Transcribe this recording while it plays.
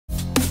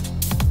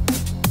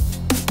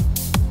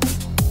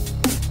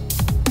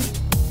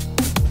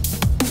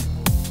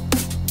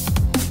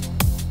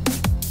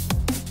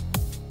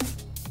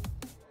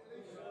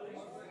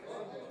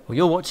Well,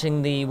 you're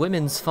watching the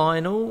women's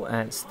final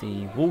at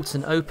the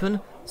Walton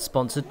Open,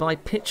 sponsored by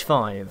Pitch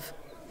 5.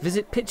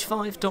 Visit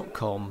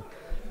pitch5.com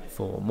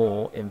for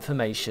more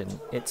information.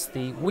 It's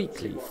the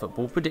weekly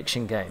football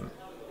prediction game.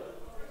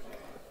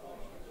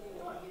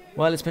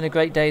 Well, it's been a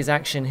great day's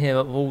action here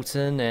at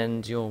Walton,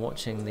 and you're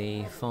watching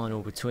the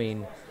final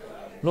between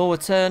Laura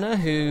Turner,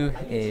 who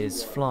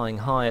is flying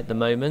high at the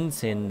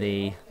moment in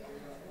the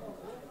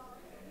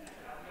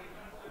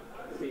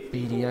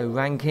BDO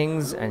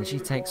rankings, and she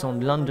takes on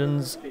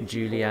London's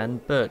Julianne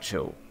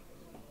Birchall.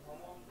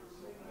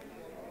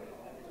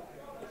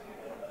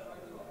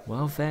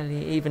 Well,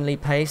 fairly evenly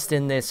paced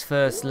in this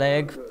first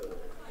leg.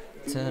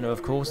 Turner,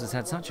 of course, has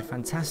had such a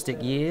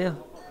fantastic year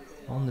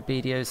on the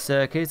BDO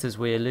circuit, as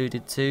we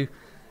alluded to.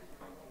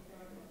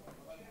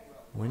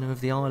 Winner of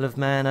the Isle of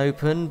Man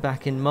Open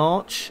back in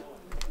March,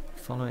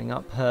 following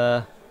up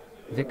her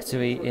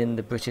victory in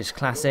the British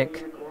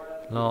Classic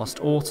last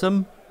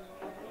autumn.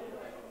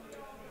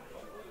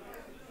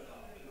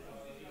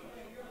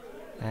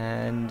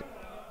 And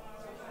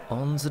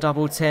on to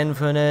double 10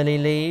 for an early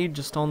lead,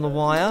 just on the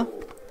wire.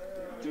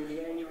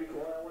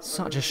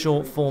 Such a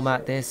short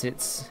format this,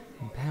 it's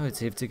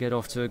imperative to get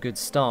off to a good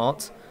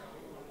start.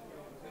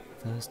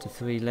 First to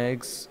 3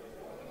 legs.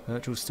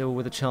 Birchall still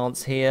with a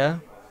chance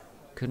here.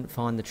 Couldn't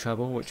find the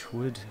treble, which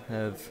would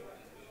have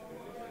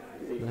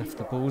left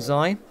the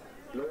bullseye.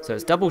 So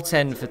it's double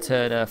 10 for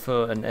Turner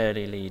for an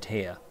early lead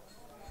here.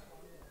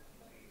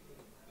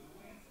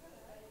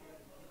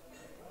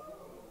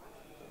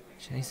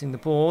 Chasing the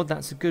board,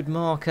 that's a good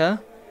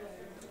marker.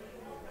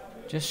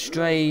 Just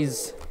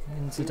strays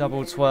into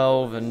double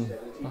 12 and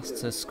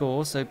busts her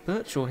score. So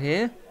Birchall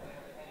here,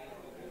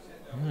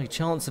 only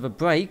chance of a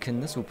break,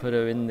 and this will put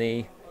her in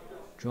the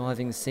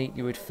driving seat,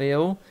 you would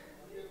feel.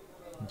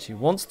 And she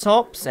wants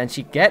tops, and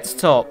she gets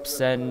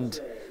tops, and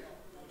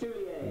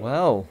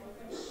well,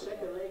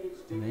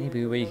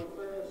 maybe we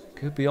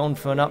could be on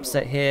for an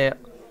upset here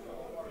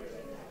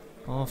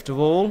after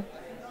all.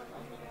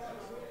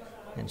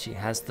 And she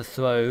has the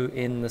throw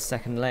in the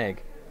second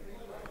leg.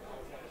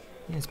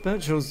 Yes,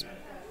 Birchall's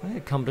a very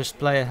accomplished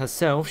player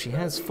herself. She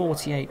has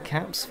 48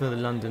 caps for the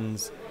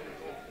London's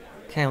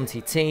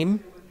county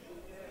team.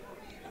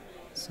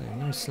 So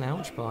no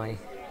slouch by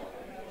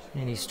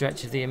any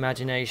stretch of the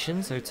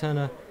imagination. So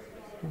Turner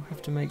will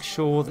have to make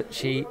sure that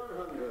she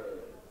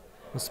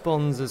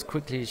responds as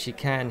quickly as she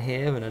can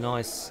here, and a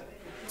nice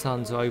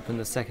ton to open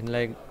the second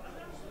leg.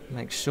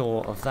 Make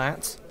sure of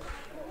that.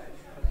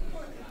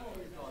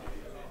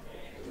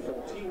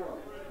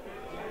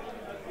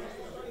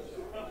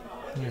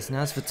 Yes, and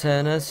as for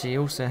Turner, she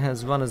also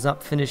has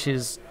runners-up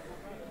finishes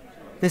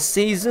this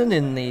season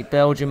in the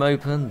Belgium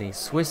Open, the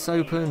Swiss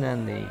Open,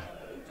 and the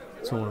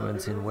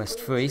tournament in West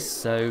Fries,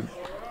 so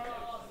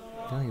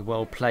very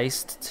well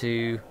placed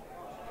to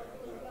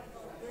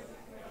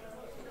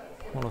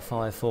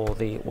qualify for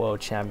the World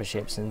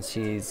Championships, and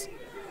she's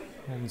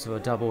onto a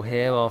double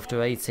here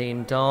after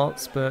 18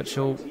 darts.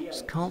 Birchall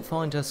just can't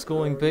find her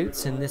scoring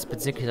boots in this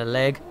particular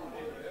leg.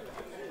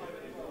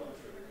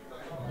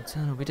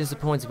 Turner will be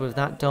disappointed with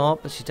that dart,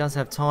 but she does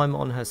have time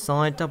on her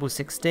side. Double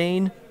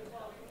 16.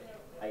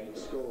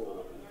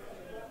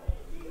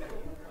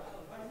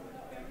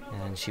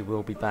 And she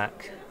will be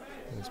back,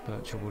 as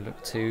Birchall will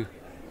look to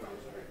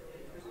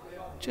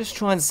just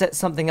try and set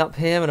something up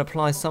here and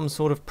apply some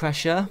sort of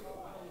pressure.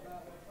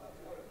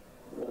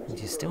 And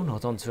she's still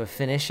not onto a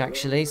finish,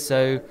 actually,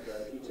 so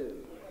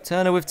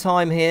Turner with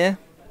time here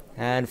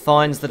and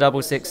finds the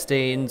double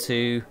 16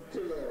 to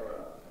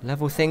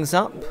level things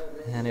up.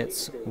 And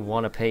it's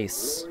one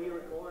apiece.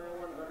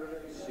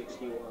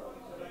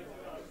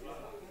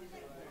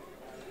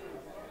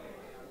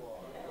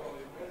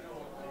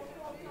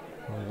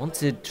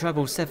 Wanted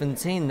treble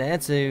 17 there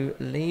to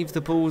leave the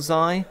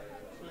bullseye.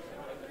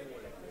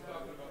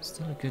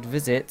 Still a good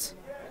visit.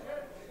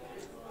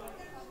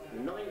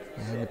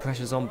 And the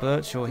pressure's on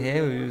Birchall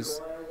here, who's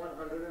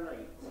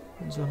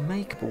a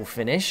makeable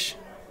finish.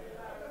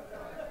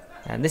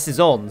 And this is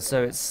on,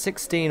 so it's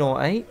 16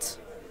 or 8.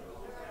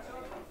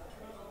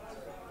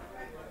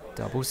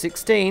 Double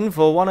 16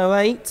 for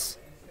 108.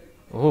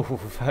 Oh,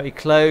 very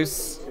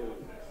close.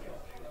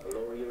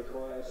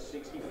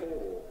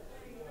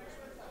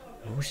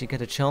 Will she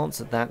get a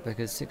chance at that?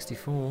 Because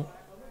 64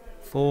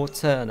 for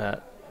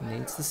Turner.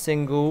 Needs the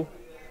single.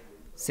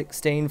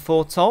 16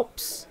 for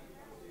tops.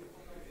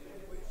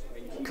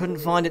 Couldn't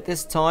find it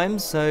this time,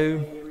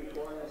 so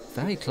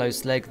very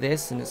close leg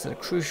this, and it's at a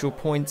crucial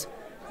point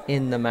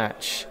in the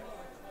match.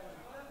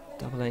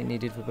 Double 8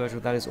 needed for Birchall.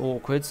 That is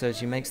awkward, so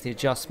she makes the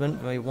adjustment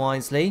very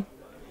wisely.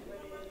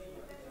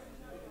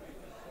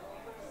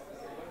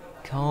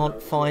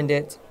 Can't find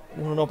it.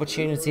 What an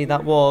opportunity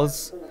that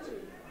was.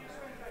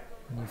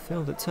 And you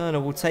feel that Turner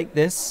will take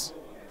this.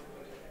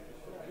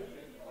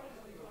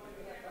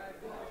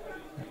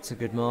 That's a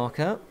good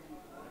marker.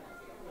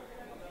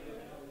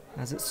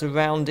 As it's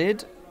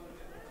surrounded.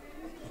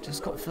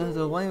 Just got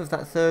further away with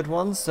that third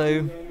one,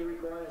 so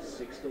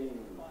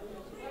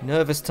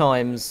nervous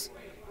times.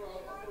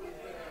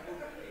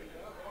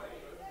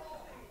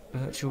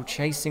 Birchall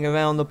chasing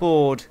around the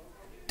board.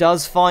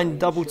 Does find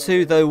double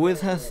two though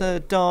with her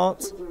third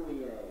dart.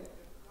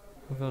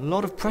 With a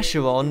lot of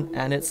pressure on,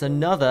 and it's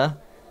another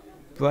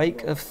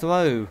break of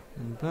throw.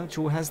 And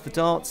Birchall has the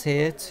darts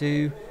here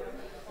to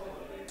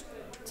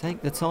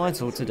take the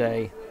title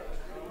today.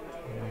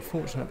 An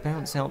unfortunate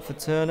bounce out for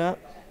Turner.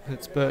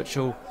 Puts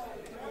Birchall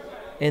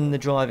in the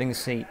driving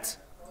seat.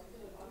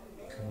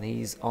 And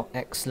these are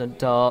excellent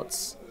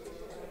darts.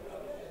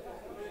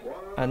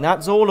 And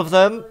that's all of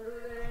them.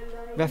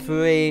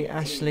 Referee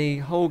Ashley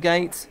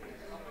Holgate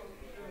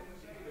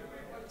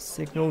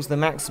signals the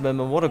maximum,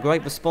 and what a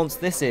great response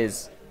this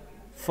is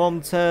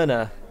from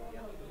Turner.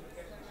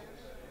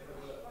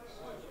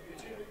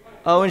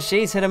 Oh, and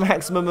she's hit a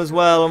maximum as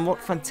well, and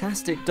what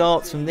fantastic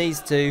darts from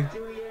these two.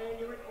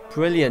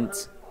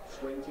 Brilliant.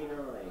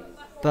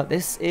 But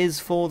this is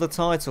for the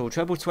title.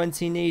 Treble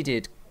 20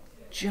 needed,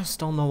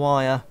 just on the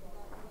wire.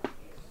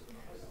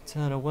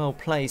 Turner well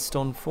placed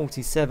on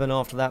 47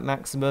 after that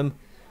maximum.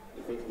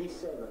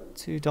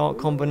 2 dart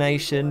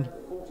combination.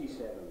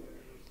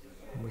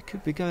 And we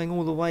could be going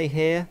all the way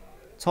here.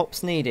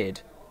 Tops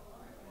needed.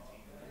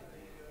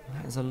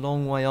 That is a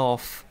long way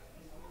off.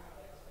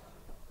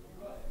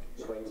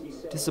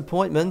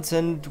 Disappointment,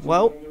 and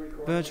well,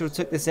 Birchall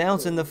took this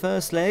out in the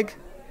first leg.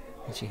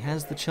 And she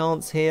has the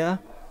chance here.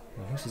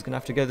 I think she's going to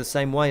have to go the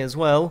same way as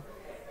well.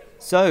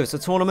 So, it's a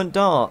tournament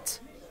dart.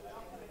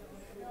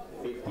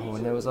 Oh,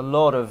 and there was a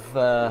lot of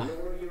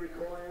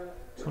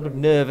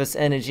nervous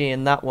energy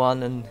in that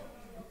one, and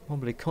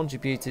probably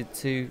contributed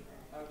to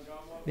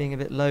being a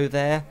bit low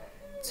there.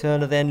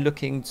 Turner then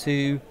looking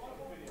to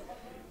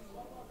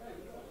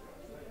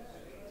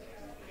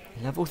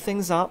level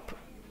things up.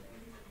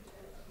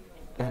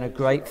 And a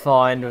great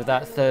find with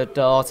that third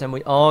dart, and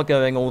we are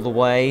going all the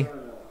way.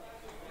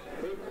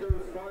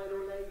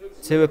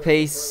 2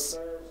 apiece.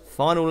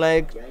 Final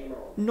leg,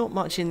 not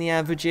much in the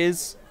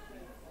averages.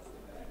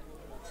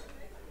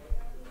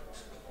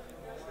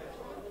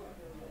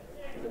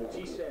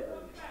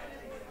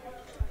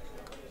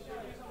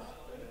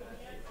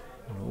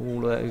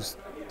 All those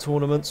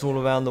tournaments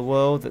all around the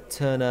world that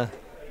Turner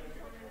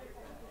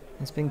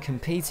has been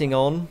competing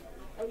on,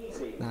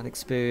 that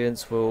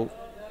experience will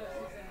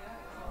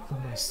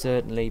almost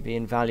certainly be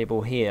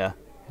invaluable here.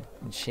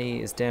 And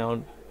she is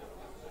down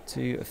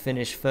to a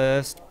finish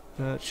first.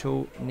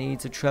 Birchall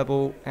needs a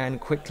treble, and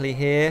quickly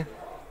here.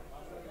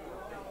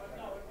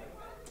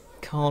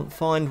 Can't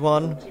find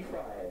one.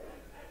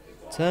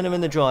 Turner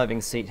in the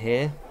driving seat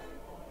here.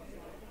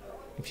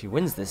 If she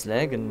wins this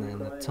leg and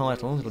the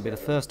title, it'll be the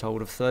first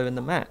hold of throw in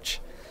the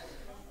match.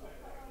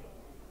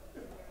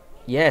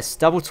 Yes,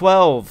 double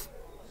 12.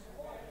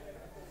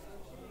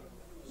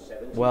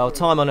 Well,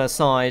 time on her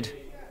side.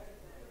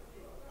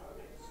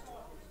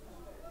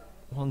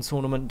 1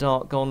 tournament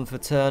dart gone for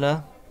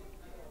Turner.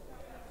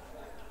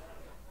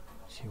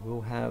 She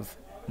will have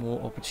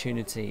more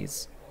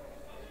opportunities.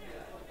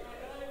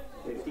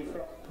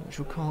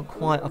 She can't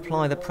quite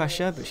apply the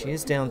pressure, but she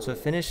is down to a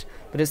finish.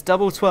 But it's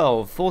double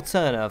 12 for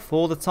Turner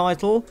for the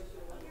title.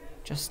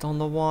 Just on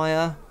the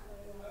wire.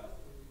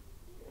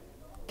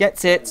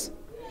 Gets it.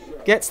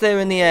 Gets there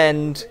in the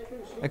end.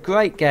 A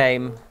great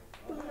game.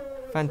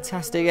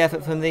 Fantastic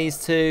effort from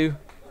these two.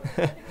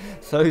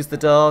 Throws the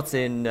dart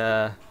in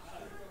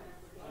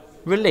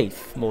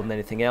relief more than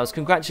anything else.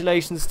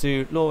 Congratulations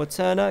to Laura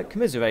Turner.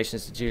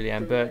 Commiserations to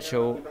Julianne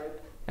Birchall.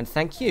 And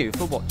thank you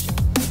for watching.